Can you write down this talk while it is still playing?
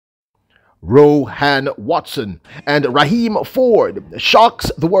Rohan Watson and Ryiem Forde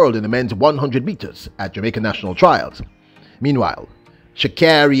shocks the world in the men's 100 meters at Jamaican national trials. Meanwhile,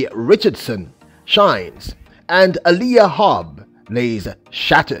 CARRI Richardson shines and ALEIA Hobbs lays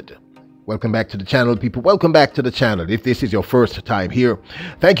shattered. Welcome back to the channel, people. Welcome back to the channel. If this is your first time here,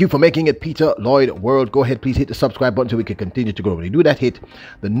 thank you for making it Peter Lloyd World. Go ahead, please hit the subscribe button so we can continue to grow. When you do that, hit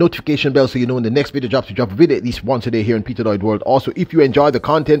the notification bell so you know when the next video drops. We drop a video at least once a day here in Peter Lloyd World. Also, if you enjoy the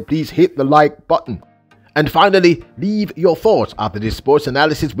content, please hit the like button. And finally, leave your thoughts after this sports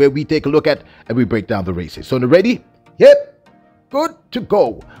analysis where we take a look at and we break down the races. So, ready? Yep, good to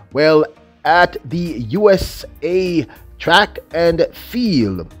go. Well, at the USA Track and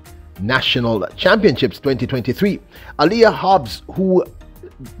Field National Championships 2023, ALEIA Hobbs, who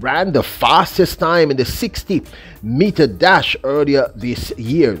ran the fastest time in the 60-meter dash earlier this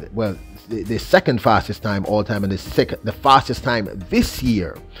year, well, the second fastest time all time and the fastest time this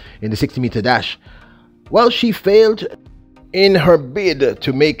year in the 60-meter dash, well, she failed in her bid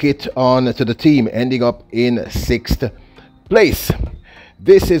to make it on to the team, ending up in 6th place.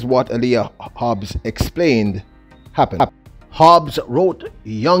 This is what ALEIA Hobbs explained happened. Hobbs wrote,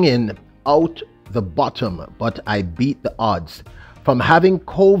 "Youngin out the bottom, but I beat the odds. From having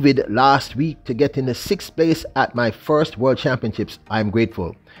COVID last week to get in the 6th place at my first World Championships, I'm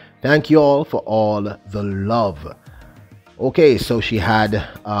grateful. Thank you all for all the love." Okay, so she had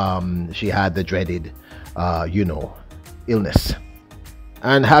the dreaded, illness.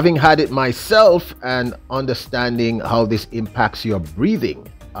 And having had it myself and understanding how this impacts your breathing,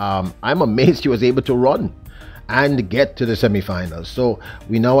 I'm amazed she was able to run and get to the semifinals. So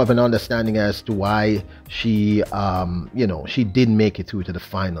we now have an understanding as to why she she didn't make it through to the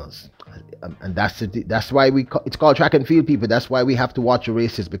finals. And that's why it's called track and field, people. That's why we have to watch the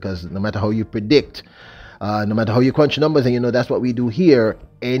races, because no matter how you predict, no matter how you crunch numbers, and that's what we do here,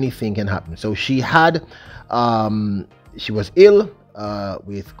 anything can happen. So she had she was ill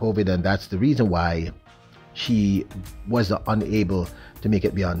with COVID, and that's the reason why she was unable to make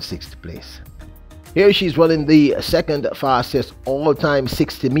it beyond 6th place. Here she's running the second fastest all-time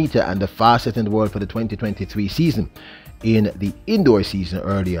 60-meter and the fastest in the world for the 2023 season in the indoor season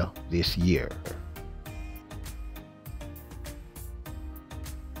earlier this year.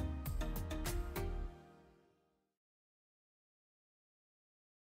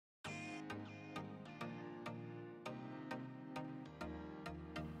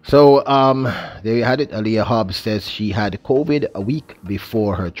 So there you had it. ALEIA Hobbs says she had COVID a week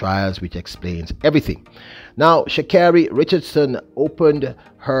before her trials, which explains everything. Now, CARRI Richardson opened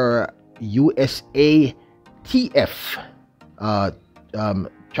her USATF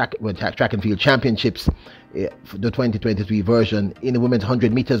track and field championships, the 2023 version, in the women's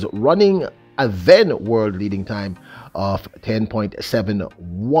 100 meters, running a then world leading time of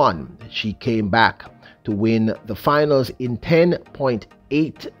 10.71. She came back to win the finals in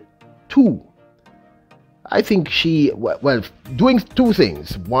 10.82. I think she, well, doing two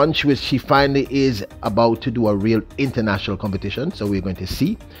things. One, she finally is about to do a real international competition, so we're going to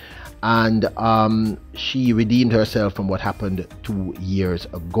see. And she redeemed herself from what happened 2 years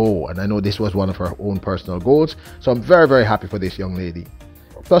ago. And I know this was one of her own personal goals, so I'm very, very happy for this young lady.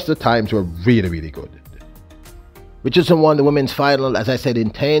 Plus, the times were really, really good. Richardson won the women's final, as I said,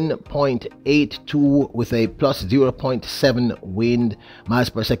 in 10.82 with a plus 0.7 miles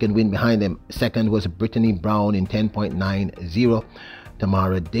per second wind behind them. Second was Brittany Brown in 10.90.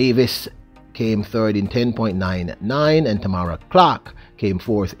 Tamara Davis came third in 10.99, and Tamara Clark came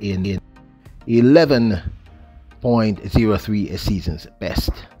fourth in 11.03, a season's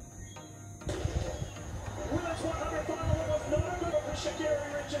best.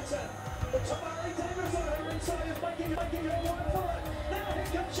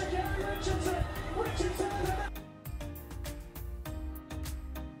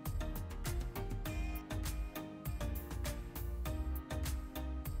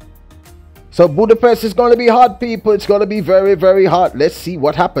 So Budapest is going to be hot, people. It's going to be very, very hot. Let's see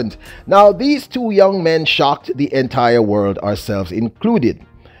what happens. Now, these two young men shocked the entire world, ourselves included.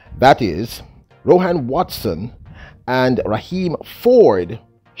 That is, Rohan Watson and Ryiem Forde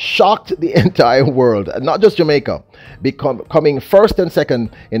shocked the entire world, not just Jamaica, coming first and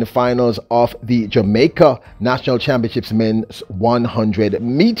second in the finals of the Jamaica National Championships men's 100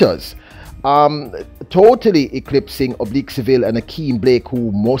 meters. Totally eclipsing Oblique Seville and Akeem Blake,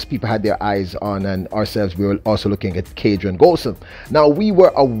 who most people had their eyes on, and ourselves, we were also looking at Kadrian Golson. Now, we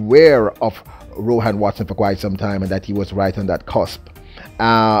were aware of Rohan Watson for quite some time and that he was right on that cusp.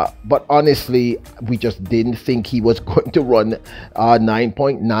 But honestly, we just didn't think he was going to run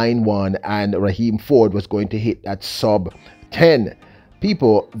 9.91 and Ryiem Forde was going to hit that sub 10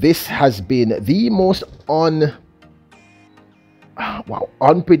 People, this has been the most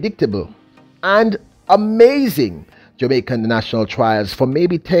unpredictable and amazing Jamaican national trials for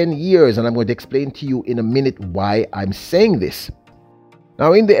maybe 10 years, and I'm going to explain to you in a minute why I'm saying this.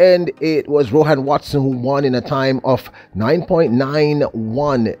 Now, in the end, it was Rohan Watson who won in a time of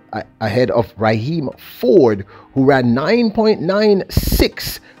 9.91 ahead of Ryiem Forde, who ran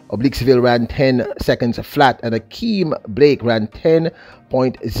 9.96. Obliqueville ran 10 seconds flat, and Akeem Blake ran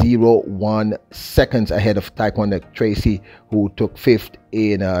 10.01 seconds ahead of Taekwondo Tracy, who took 5th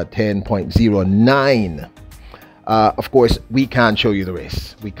in 10.09. Of course, we can't show you the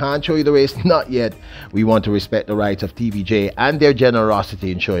race. We can't show you the race, not yet. We want to respect the rights of TVJ and their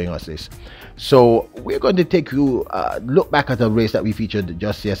generosity in showing us this. So we're going to take you look back at a race that we featured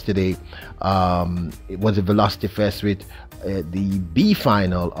just yesterday. It was a Velocity Fest with the B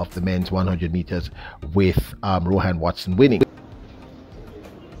final of the men's 100 meters with Rohan Watson winning.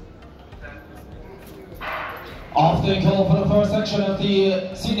 Off the call for the first section of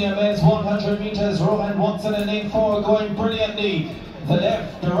the senior men's 100 meters, Rohan Watson and lane 4 going brilliantly. The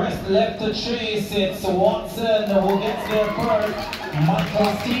rest left to chase. It's Watson who gets there first.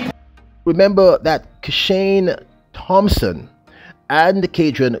 Michael Stevens. Remember that Kashane Thompson and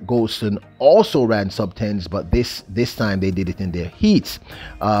Kadrian Golston also ran sub-10s, but this time they did it in their heats.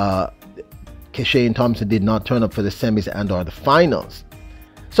 Kashane Thompson did not turn up for the semis and or the finals.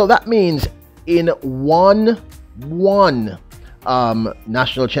 So that means in one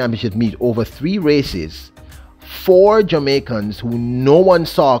national championship meet over 3 races, 4 Jamaicans who no one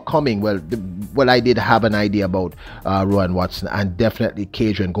saw coming. Well, I did have an idea about Rohan Watson and definitely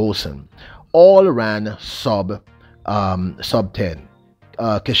Kadrian Golston. All ran sub 10.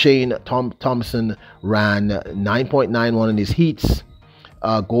 Kashane Thompson ran 9.91 in his heats.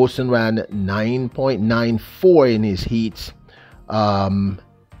 Golston ran 9.94 in his heats.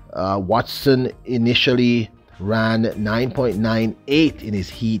 Watson initially ran 9.98 in his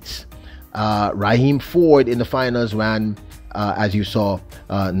heats. Ryiem Forde in the finals ran, as you saw,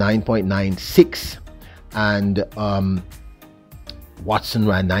 9.96, and Watson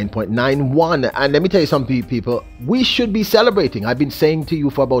ran 9.91. And let me tell you something, people, we should be celebrating. I've been saying to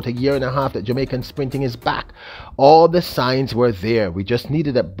you for about a year and a half that Jamaican sprinting is back. All the signs were there. We just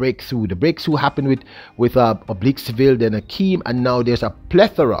needed a breakthrough. The breakthrough happened with Obliqueville, then Akeem, and now there's a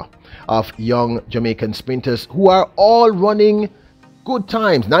plethora of young Jamaican sprinters who are all running good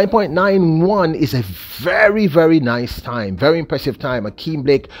times. 9.91 is a very, very nice time, very impressive time. Akeem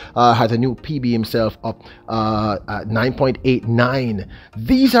Blake has a new PB himself up 9.89.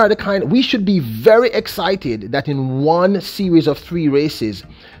 These are the kind, we should be very excited that in one series of 3 races,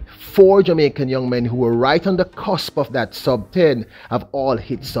 4 Jamaican young men who were right on the cusp of that sub 10 have all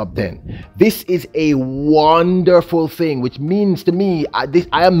hit sub 10. This is a wonderful thing, which means to me, I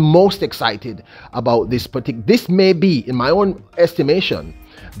am most excited about this particular. This may be, in my own estimation,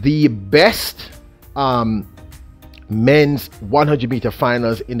 the best men's 100 meter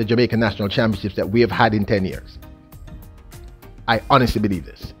finals in the Jamaican National Championships that we have had in 10 years. I honestly believe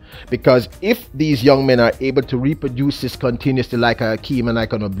this. Because if these young men are able to reproduce this continuously like a Akeem and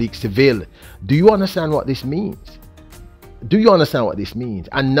like an Obliqueville, do you understand what this means? Do you understand what this means?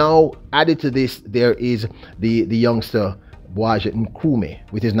 And now added to this, there is the youngster Boaja Nkume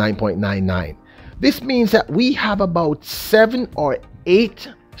with his 9.99. This means that we have about 7 or 8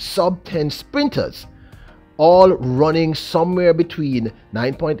 sub 10 sprinters, all running somewhere between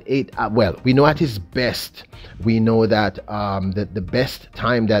 9.8. Well, we know at his best, we know that the best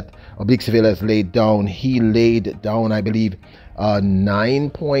time that Obliqueville has laid down, he laid down, I believe,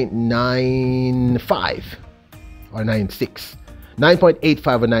 9.95 or 96,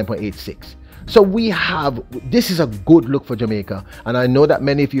 9.85 or 9.86. So we have, this is a good look for Jamaica, and I know that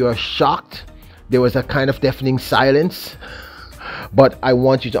many of you are shocked. There was a kind of deafening silence. But I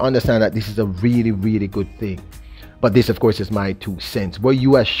want you to understand that this is a really, really good thing. But this, of course, is my 2 cents. Were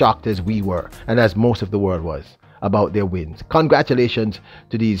you as shocked as we were, and as most of the world was, about their wins? Congratulations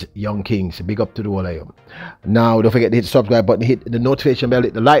to these young kings. Big up to the whole of them. Now, don't forget to hit the subscribe button, hit the notification bell,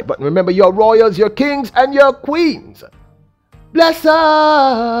 hit the like button. Remember, your royals, your kings, and your queens. Bless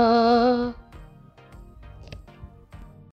us.